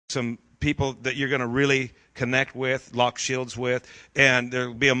some people that you're going to really connect with, lock shields with, and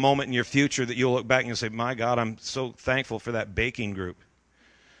there'll be a moment in your future that you'll look back and you'll say, my God, I'm so thankful for that baking group.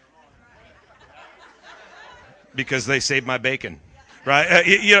 Because they saved my bacon. Right?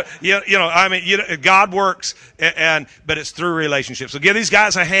 God works, but it's through relationships. So give these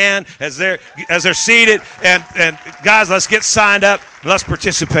guys a hand as they're seated. And guys, let's get signed up. Let's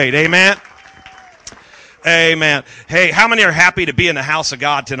participate. Amen. Amen. Hey, how many are happy to be in the house of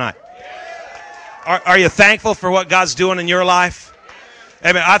God tonight? Are you thankful for what God's doing in your life?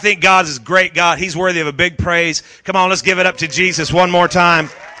 Amen. I think God is a great God. He's worthy of a big praise. Come on, let's give it up to Jesus one more time.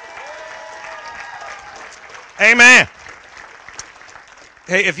 Amen.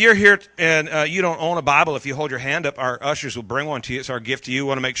 Hey, if you're here and you don't own a Bible, if you hold your hand up, our ushers will bring one to you. It's our gift to you. We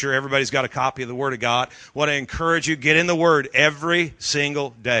want to make sure everybody's got a copy of the Word of God. Want to encourage you, get in the Word every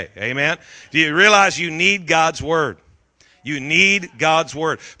single day. Amen? Do you realize you need God's Word? You need God's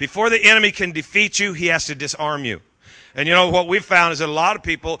Word. Before the enemy can defeat you, he has to disarm you. And you know what we've found is that a lot of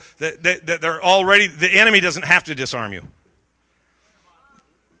people, that they're already, the enemy doesn't have to disarm you.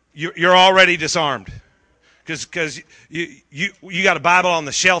 You're already disarmed. Because you got a Bible on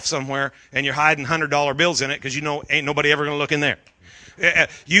the shelf somewhere and you're hiding $100 bills in it because you know ain't nobody ever going to look in there.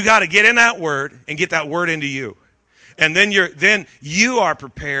 You got to get in that Word and get that Word into you. And then you are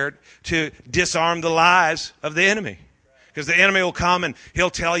prepared to disarm the lies of the enemy. Because the enemy will come and he'll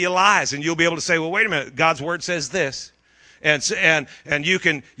tell you lies and you'll be able to say, well, wait a minute, God's Word says this. And you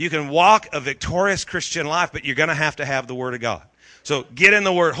can walk a victorious Christian life, but you're going to have the Word of God. So get in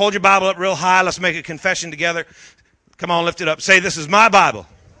the Word. Hold your Bible up real high. Let's make a confession together. Come on, lift it up. Say, this is my Bible.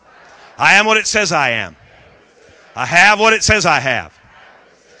 I am what it says I am. I have what it says I have.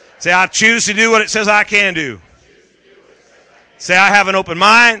 Say, I choose to do what it says I can do. Say, I have an open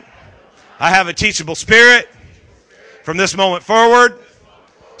mind. I have a teachable spirit. From this moment forward,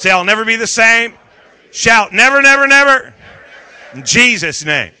 say, I'll never be the same. Shout, never, never, never. In Jesus'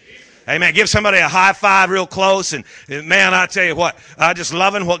 name. Amen. Give somebody a high five real close. And man, I tell you what, just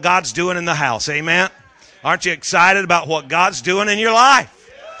loving what God's doing in the house. Amen. Aren't you excited about what God's doing in your life?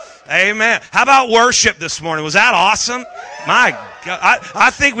 Amen. How about worship this morning? Was that awesome? My God.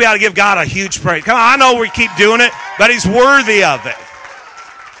 I think we ought to give God a huge praise. Come on, I know we keep doing it, but He's worthy of it.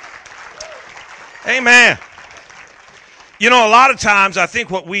 Amen. You know, a lot of times I think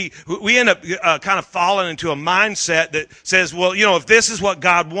what we end up kind of falling into a mindset that says, well, you know, if this is what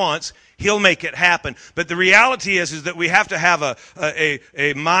God wants, He'll make it happen. But the reality is that we have to have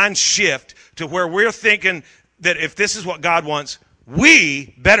a mind shift to where we're thinking that if this is what God wants,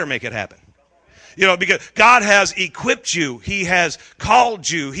 we better make it happen. You know, because God has equipped you. He has called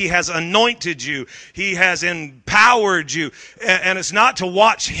you. He has anointed you. He has empowered you. And it's not to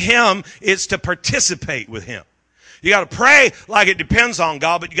watch Him, it's to participate with Him. You got to pray like it depends on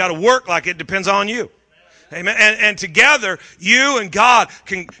God, but you got to work like it depends on you. Amen. And together, you and God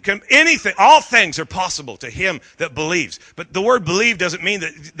can anything, all things are possible to him that believes. But the word believe doesn't mean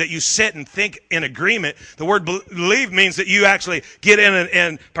that you sit and think in agreement. The word believe means that you actually get in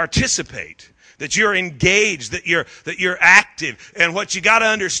and participate. That you're engaged, that you're active. And what you got to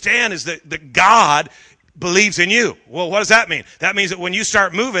understand is that God believes in you. Well, what does that mean? That means that when you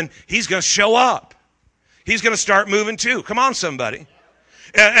start moving, He's going to show up. He's going to start moving too. Come on, somebody.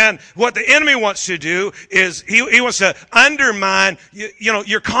 And what the enemy wants to do is he wants to undermine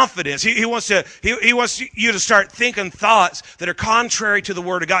your confidence. He wants you to start thinking thoughts that are contrary to the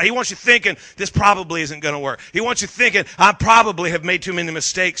Word of God. He wants you thinking this probably isn't going to work. He wants you thinking I probably have made too many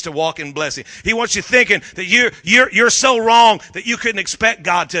mistakes to walk in blessing. He wants you thinking that you're so wrong that you couldn't expect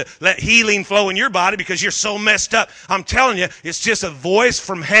God to let healing flow in your body because you're so messed up. I'm telling you, it's just a voice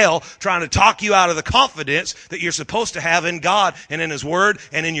from hell trying to talk you out of the confidence that you're supposed to have in God and in His Word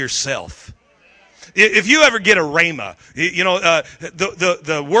and in yourself. If you ever get a rhema,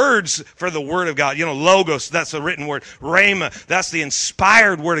 the words for the Word of God, logos, that's the written word. Rhema, that's the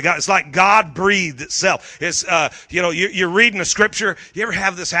inspired Word of God. It's like God breathed itself. It's, you're reading a scripture. You ever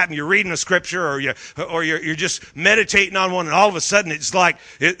have this happen? You're reading a scripture or you're just meditating on one and all of a sudden it's like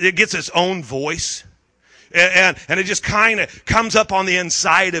it gets its own voice. And it just kind of comes up on the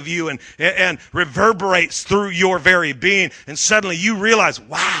inside of you and reverberates through your very being. And suddenly you realize,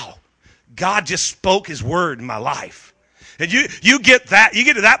 wow, God just spoke His word in my life. And you get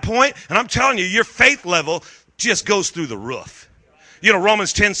to that point, and I'm telling you, your faith level just goes through the roof.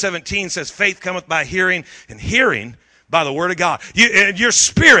 Romans 10:17 says, faith cometh by hearing, and hearing by the Word of God. And your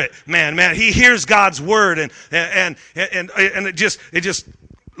spirit, man, he hears God's word, and it just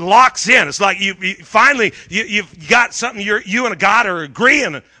locks in. It's like you've got something you and God are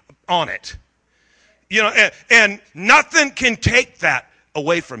agreeing on it. And nothing can take that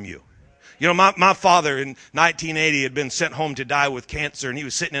away from you. You know, my father in 1980 had been sent home to die with cancer, and he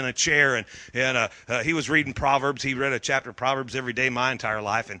was sitting in a chair, and he was reading Proverbs. He read a chapter of Proverbs every day my entire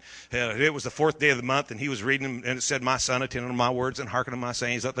life, and it was the 4th day of the month, and he was reading them, and it said, "My son, attend unto my words and hearken unto my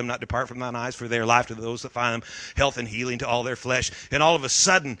sayings. Let them not depart from thine eyes, for they are life to those that find them, health and healing to all their flesh." And all of a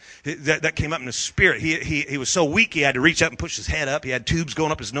sudden, that came up in his spirit. He was so weak, he had to reach up and push his head up. He had tubes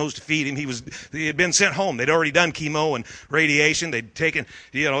going up his nose to feed him. He had been sent home. They'd already done chemo and radiation. They'd taken,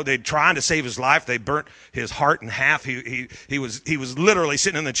 they'd trying to save his life. They burnt his heart in half. He was literally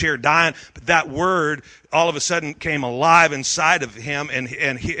sitting in the chair dying. But that word all of a sudden came alive inside of him,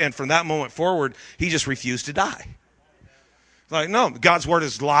 and from that moment forward, he just refused to die. Like, no, God's word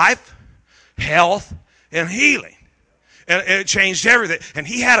is life, health, and healing. And it changed everything. And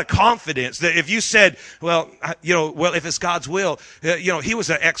he had a confidence that if you said, well, if it's God's will, he was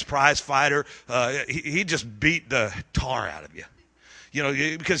an ex-prize fighter. He just beat the tar out of you.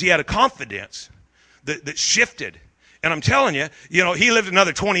 Because he had a confidence that shifted. And I'm telling you, he lived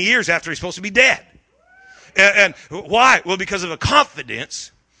another 20 years after he's supposed to be dead. And why? Well, because of a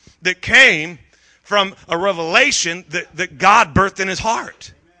confidence that came from a revelation that God birthed in his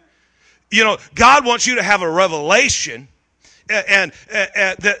heart. God wants you to have a revelation and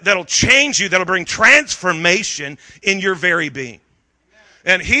that'll change you, that'll bring transformation in your very being.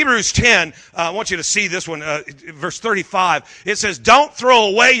 And Hebrews 10, I want you to see this one, verse 35. It says, "Don't throw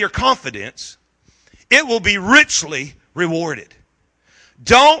away your confidence. It will be richly rewarded."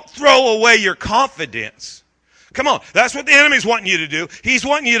 Don't throw away your confidence. Come on, that's what the enemy's wanting you to do. He's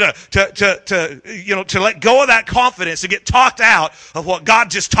wanting you to let go of that confidence, to get talked out of what God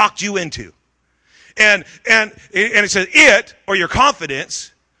just talked you into. And it says, it, or your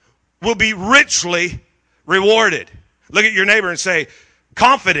confidence, will be richly rewarded. Look at your neighbor and say,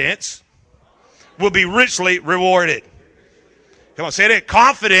 confidence will be richly rewarded. Come on, say it.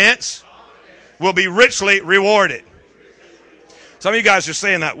 Confidence will be richly rewarded. Some of you guys are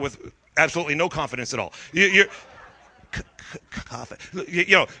saying that with absolutely no confidence at all. You got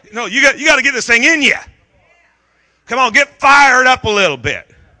to get this thing in you. Come on, get fired up a little bit.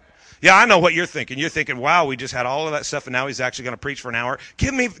 Yeah, I know what you're thinking. You're thinking, wow, we just had all of that stuff, and now he's actually going to preach for an hour.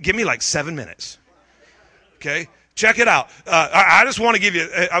 Give me like 7 minutes. Okay? Check it out. I just want to give you,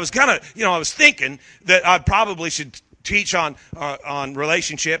 I was thinking that I probably should teach on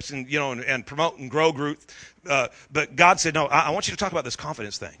relationships and promote and grow group. But God said, no, I want you to talk about this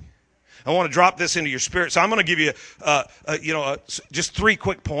confidence thing. I want to drop this into your spirit. So I'm going to give you, just 3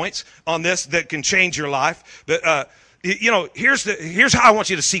 quick points on this that can change your life. But, here's how I want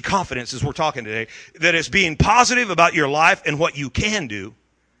you to see confidence as we're talking today. That is being positive about your life and what you can do,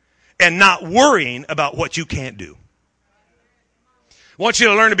 and not worrying about what you can't do. I want you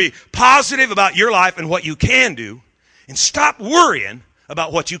to learn to be positive about your life and what you can do, and stop worrying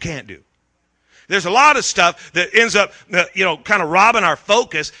about what you can't do. There's a lot of stuff that ends up, kind of robbing our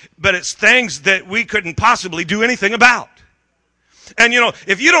focus, but it's things that we couldn't possibly do anything about. And,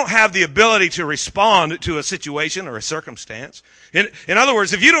 if you don't have the ability to respond to a situation or a circumstance, in other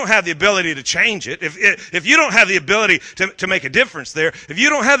words, if you don't have the ability to change it, if you don't have the ability to make a difference there, if you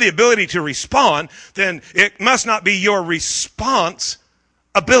don't have the ability to respond, then it must not be your response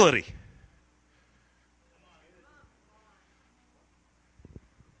ability.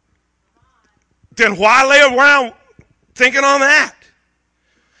 Then why lay around thinking on that?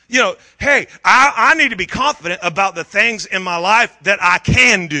 Hey, I need to be confident about the things in my life that I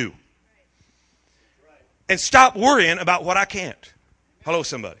can do. And stop worrying about what I can't. Hello,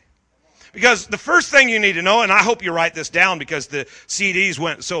 somebody. Because the first thing you need to know, and I hope you write this down because the CDs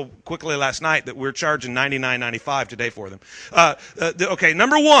went so quickly last night that we're charging $99.95 today for them. Okay,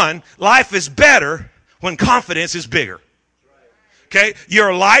 number 1, life is better when confidence is bigger. Okay,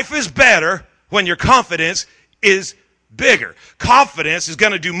 your life is better when your confidence is bigger. Confidence is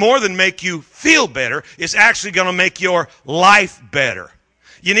going to do more than make you feel better. It's actually going to make your life better.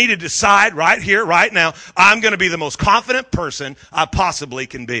 You need to decide right here, right now, I'm going to be the most confident person I possibly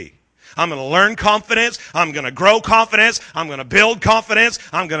can be. I'm going to learn confidence. I'm going to grow confidence. I'm going to build confidence.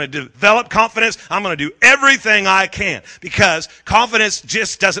 I'm going to develop confidence. I'm going to do everything I can, because confidence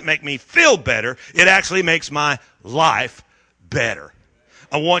just doesn't make me feel better. It actually makes my life better.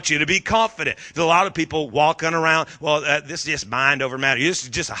 I want you to be confident. There's a lot of people walking around, this is just mind over matter. This is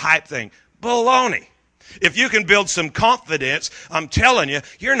just a hype thing. Baloney. If you can build some confidence, I'm telling you,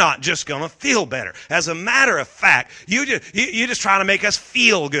 you're not just going to feel better. As a matter of fact, you're just trying to make us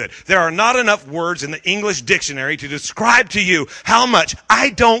feel good. There are not enough words in the English dictionary to describe to you how much I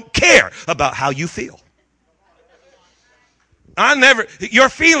don't care about how you feel. Your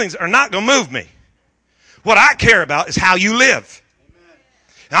feelings are not going to move me. What I care about is how you live.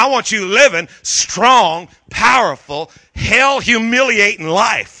 I want you living strong, powerful, hell-humiliating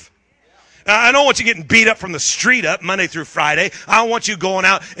life. I don't want you getting beat up from the street up Monday through Friday. I want you going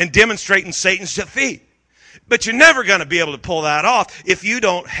out and demonstrating Satan's defeat. But you're never going to be able to pull that off if you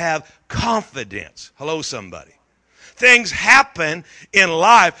don't have confidence. Hello, somebody. Things happen in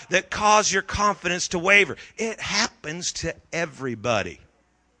life that cause your confidence to waver. It happens to everybody.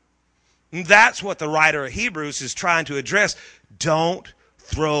 And that's what the writer of Hebrews is trying to address. Don't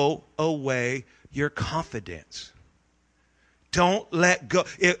throw away your confidence. Don't let go.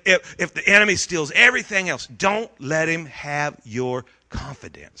 If the enemy steals everything else, don't let him have your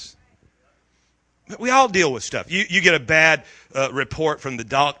confidence. We all deal with stuff. You get a bad report from the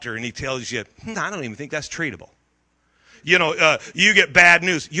doctor and he tells you, I don't even think that's treatable. You get bad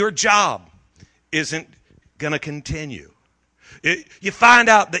news. Your job isn't going to continue. You find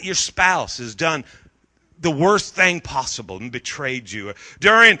out that your spouse has done the worst thing possible and betrayed you.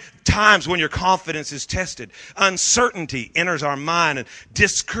 During times when your confidence is tested, uncertainty enters our mind and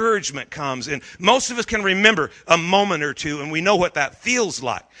discouragement comes. And most of us can remember a moment or two and we know what that feels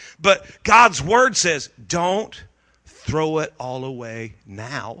like. But God's word says, don't throw it all away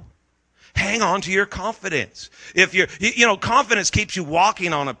now. Hang on to your confidence. If confidence keeps you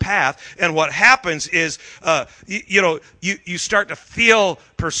walking on a path, and what happens is, you start to feel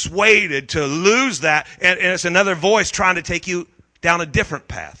persuaded to lose that, and it's another voice trying to take you down a different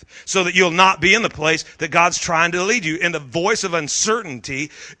path, so that you'll not be in the place that God's trying to lead you. And the voice of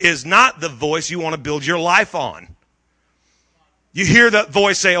uncertainty is not the voice you want to build your life on. You hear that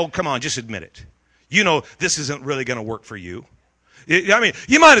voice say, "Oh, come on, just admit it. This isn't really going to work for you."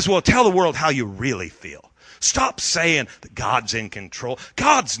 You might as well tell the world how you really feel. Stop saying that God's in control.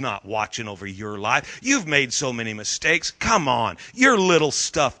 God's not watching over your life. You've made so many mistakes. Come on. You're little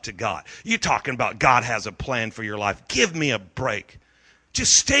stuff to God. You're talking about God has a plan for your life. Give me a break.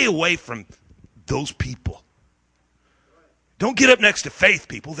 Just stay away from those people. Don't get up next to faith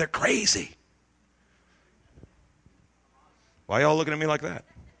people. They're crazy. Why are y'all looking at me like that?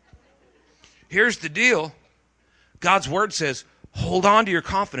 Here's the deal. God's word says, hold on to your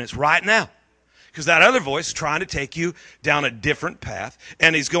confidence right now. Because that other voice is trying to take you down a different path,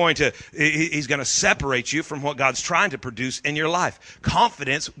 and he's going to separate you from what God's trying to produce in your life.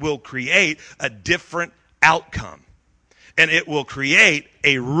 Confidence will create a different outcome, and it will create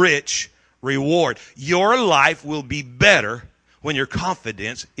a rich reward. Your life will be better when your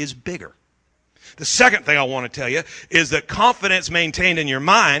confidence is bigger. The second thing I want to tell you is that confidence maintained in your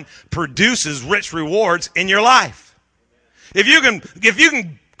mind produces rich rewards in your life. If you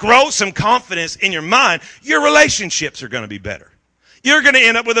can grow some confidence in your mind, your relationships are going to be better. You're going to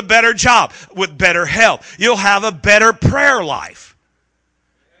end up with a better job, with better health. You'll have a better prayer life.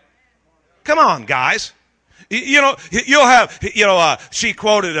 Come on, guys. You'll have, she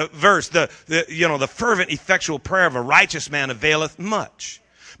quoted a verse, the fervent, effectual prayer of a righteous man availeth much.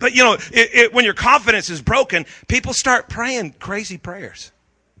 But, when your confidence is broken, people start praying crazy prayers.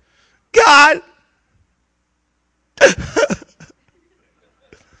 God,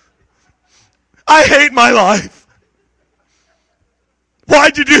 I hate my life.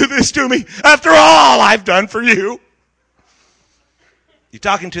 Why'd you do this to me after all I've done for you? You're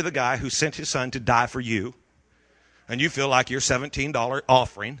talking to the guy who sent his son to die for you, and you feel like your $17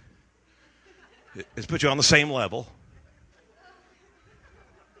 offering has put you on the same level.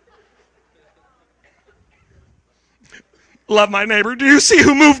 Love my neighbor. Do you see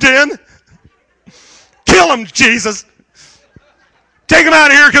who moved in? Kill him, Jesus. Take them out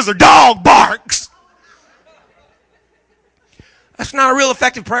of here because their dog barks. That's not a real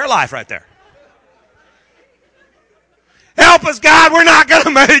effective prayer life right there. Help us, God. We're not going to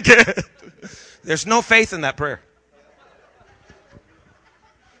make it. There's no faith in that prayer.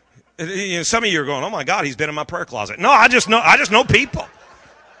 Some of you are going, oh my God, he's been in my prayer closet. No, I just know people.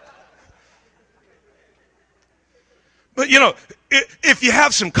 But if you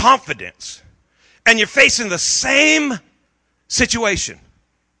have some confidence and you're facing the same situation,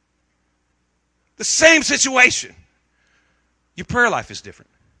 your prayer life is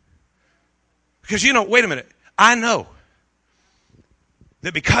different. Because wait a minute, I know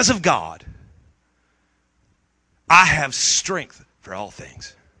that because of God, I have strength for all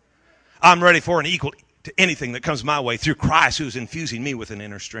things. I'm ready for and equal to anything that comes my way through Christ who's infusing me with an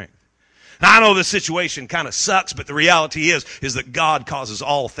inner strength. Now, I know this situation kind of sucks, but the reality is that God causes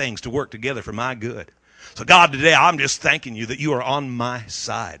all things to work together for my good. So God, today I'm just thanking you that you are on my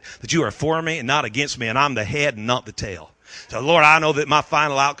side, that you are for me and not against me, and I'm the head and not the tail. So Lord, I know that my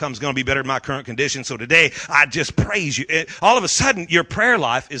final outcome is going to be better than my current condition. So today I just praise you. All of a sudden your prayer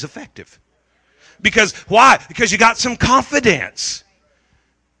life is effective. Because why? Because you got some confidence.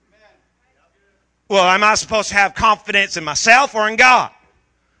 Well, am I supposed to have confidence in myself or in God?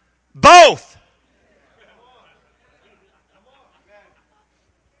 Both.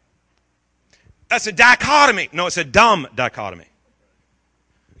 That's a dichotomy. No, it's a dumb dichotomy.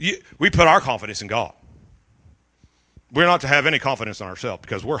 We put our confidence in God. We're not to have any confidence in ourselves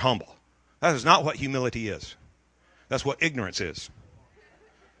because we're humble. That is not what humility is. That's what ignorance is.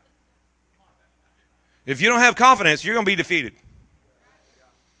 If you don't have confidence, you're going to be defeated.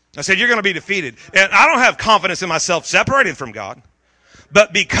 I said, you're going to be defeated. And I don't have confidence in myself separated from God.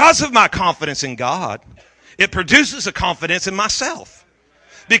 But because of my confidence in God, it produces a confidence in myself.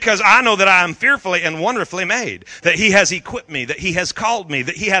 Because I know that I am fearfully and wonderfully made. That He has equipped me. That He has called me.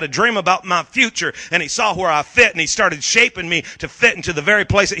 That He had a dream about my future. And He saw where I fit. And He started shaping me to fit into the very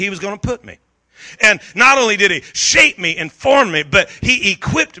place that He was going to put me. And not only did He shape me and form me, but He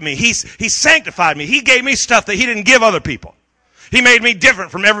equipped me. He sanctified me. He gave me stuff that He didn't give other people. He made me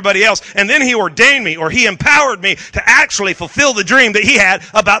different from everybody else. And then He ordained me, or He empowered me to actually fulfill the dream that He had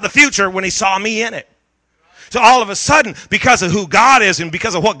about the future when He saw me in it. So all of a sudden, because of who God is and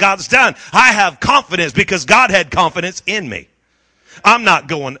because of what God's done, I have confidence because God had confidence in me. I'm not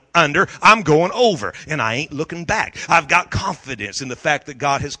going under, I'm going over, and I ain't looking back. I've got confidence in the fact that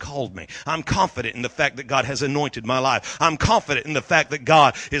God has called me. I'm confident in the fact that God has anointed my life. I'm confident in the fact that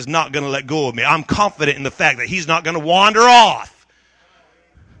God is not going to let go of me. I'm confident in the fact that He's not going to wander off.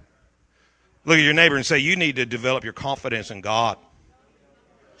 Look at your neighbor and say, you need to develop your confidence in God.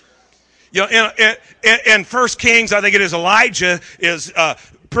 You know, in 1 Kings, I think it is, Elijah is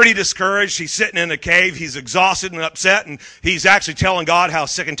pretty discouraged. He's sitting in a cave. He's exhausted and upset, and he's actually telling God how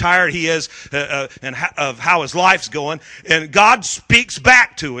sick and tired he is of how his life's going. And God speaks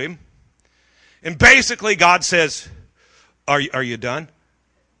back to him, and basically God says, are you done?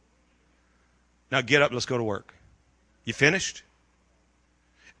 Now get up, let's go to work. You finished?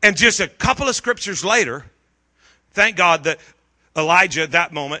 And just a couple of scriptures later, thank God that Elijah at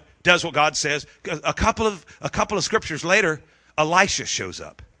that moment does what God says. A couple of scriptures later, Elisha shows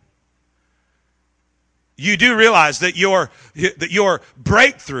up. You do realize that your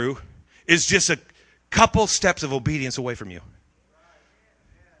breakthrough is just a couple steps of obedience away from you.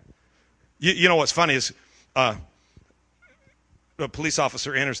 You know what's funny is a police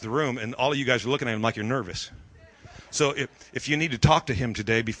officer enters the room and all of you guys are looking at him like you're nervous. So if you need to talk to him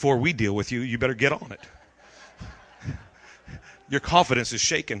today before we deal with you, you better get on it. Your confidence is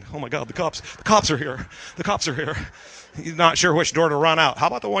shaken. Oh my God, the cops are here. The cops are here. You're not sure which door to run out. How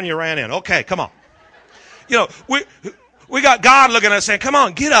about the one you ran in? Okay, come on. You know, we got God looking at us saying, come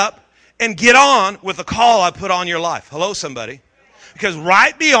on, get up and get on with the call I put on your life. Hello, somebody. Because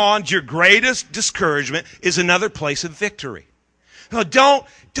right beyond your greatest discouragement is another place of victory. No,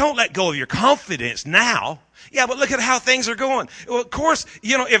 don't let go of your confidence now. Yeah, but look at how things are going. Well, of course,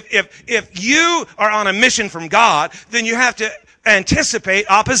 you know, if you are on a mission from God, then you have to anticipate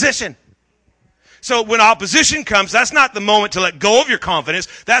opposition. So when opposition comes, that's not the moment to let go of your confidence.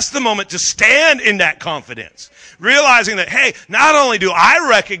 That's the moment to stand in that confidence. Realizing that, hey, not only do I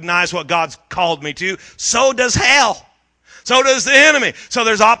recognize what God's called me to, so does hell. So does the enemy. So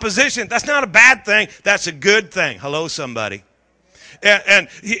there's opposition. That's not a bad thing. That's a good thing. Hello, somebody. And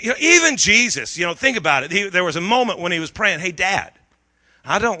you know, even Jesus, you know, think about it. There was a moment when he was praying, hey, Dad,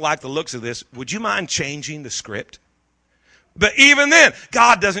 I don't like the looks of this. Would you mind changing the script? But even then,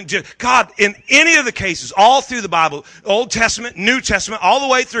 God in any of the cases, all through the Bible, Old Testament, New Testament, all the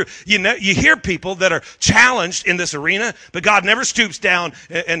way through, you know, you hear people that are challenged in this arena, but God never stoops down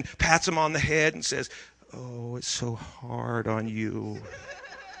and pats them on the head and says, oh, it's so hard on you.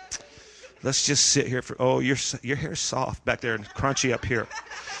 Let's just sit here your hair's soft back there and crunchy up here.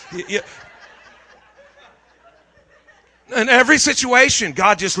 In every situation,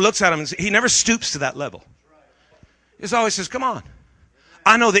 God just looks at him and he never stoops to that level. He always says, come on.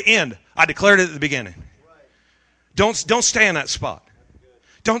 I know the end. I declared it at the beginning. Don't stay in that spot.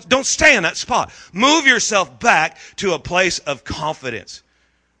 Don't stay in that spot. Move yourself back to a place of confidence.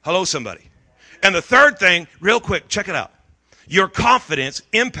 Hello, somebody. And the third thing, real quick, check it out. Your confidence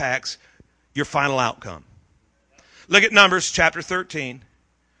impacts your final outcome. Look at Numbers chapter 13.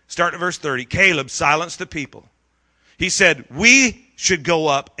 Start at verse 30. Caleb silenced the people. He said, we should go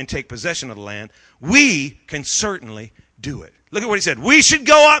up and take possession of the land. We can certainly do it. Look at what he said. We should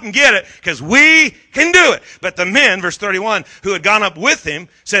go up and get it because we can do it. But the men, verse 31, who had gone up with him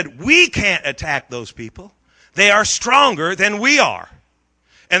said, we can't attack those people. They are stronger than we are.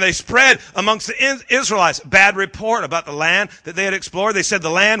 And they spread amongst the Israelites bad report about the land that they had explored. They said the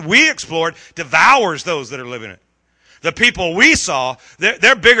land we explored devours those that are living in it. The people we saw,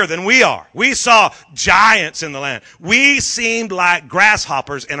 they're bigger than we are. We saw giants in the land. We seemed like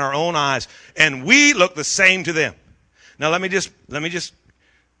grasshoppers in our own eyes, and we looked the same to them. Now let me just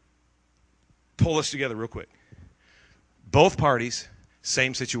pull this together real quick. Both parties,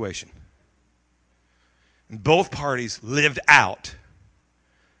 same situation. And both parties lived out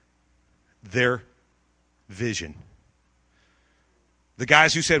their vision. The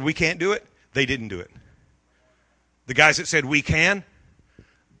guys who said we can't do it, they didn't do it. The guys that said we can,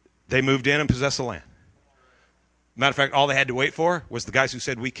 they moved in and possessed the land. Matter of fact, all they had to wait for was the guys who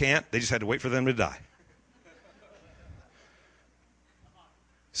said we can't. They just had to wait for them to die.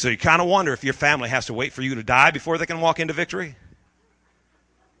 So you kind of wonder if your family has to wait for you to die before they can walk into victory.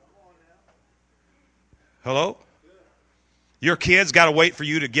 Hello? Your kids got to wait for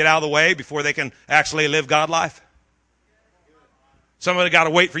you to get out of the way before they can actually live God life. Somebody got to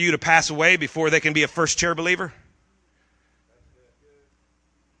wait for you to pass away before they can be a first chair believer.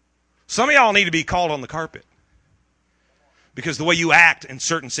 Some of y'all need to be called on the carpet. Because the way you act in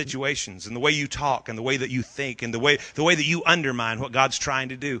certain situations, and the way you talk, and the way that you think, and the way that you undermine what God's trying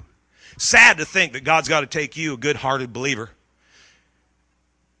to do. Sad to think that God's got to take you, a good-hearted believer,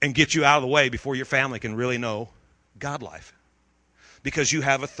 and get you out of the way before your family can really know God life. Because you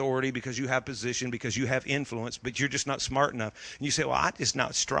have authority, because you have position, because you have influence, but you're just not smart enough. And you say, well, I'm just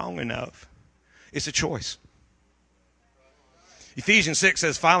not strong enough. It's a choice. Ephesians 6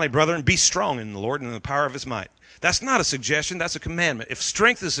 says, finally, brethren, be strong in the Lord and in the power of his might. That's not a suggestion, that's a commandment. If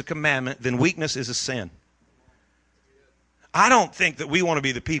strength is a commandment, then weakness is a sin. I don't think that we want to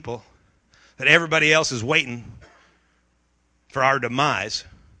be the people that everybody else is waiting for our demise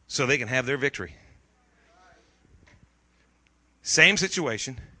so they can have their victory. Same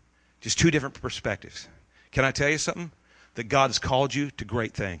situation, just two different perspectives. Can I tell you something? That God has called you to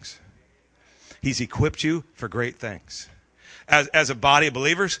great things. He's equipped you for great things. As a body of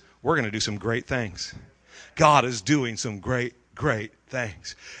believers, we're going to do some great things. God is doing some great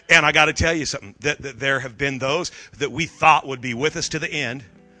things. And I got to tell you something, that there have been those that we thought would be with us to the end,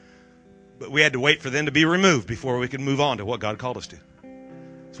 but we had to wait for them to be removed before we could move on to what God called us to.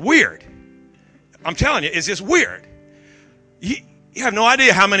 It's weird. I'm telling you, it's just weird. You have no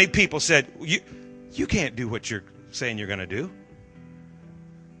idea how many people said, you can't do what you're saying you're going to do.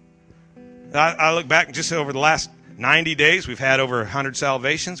 I look back just over the last 90 days, we've had over 100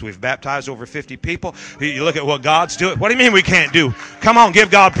 salvations. We've baptized over 50 people. You look at what God's doing. What do you mean we can't do? Come on, give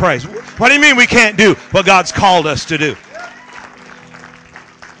God praise. What do you mean we can't do what God's called us to do?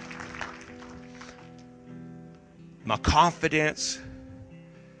 My confidence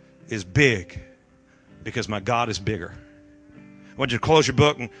is big because my God is bigger. I want you to close your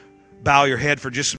book and bow your head for just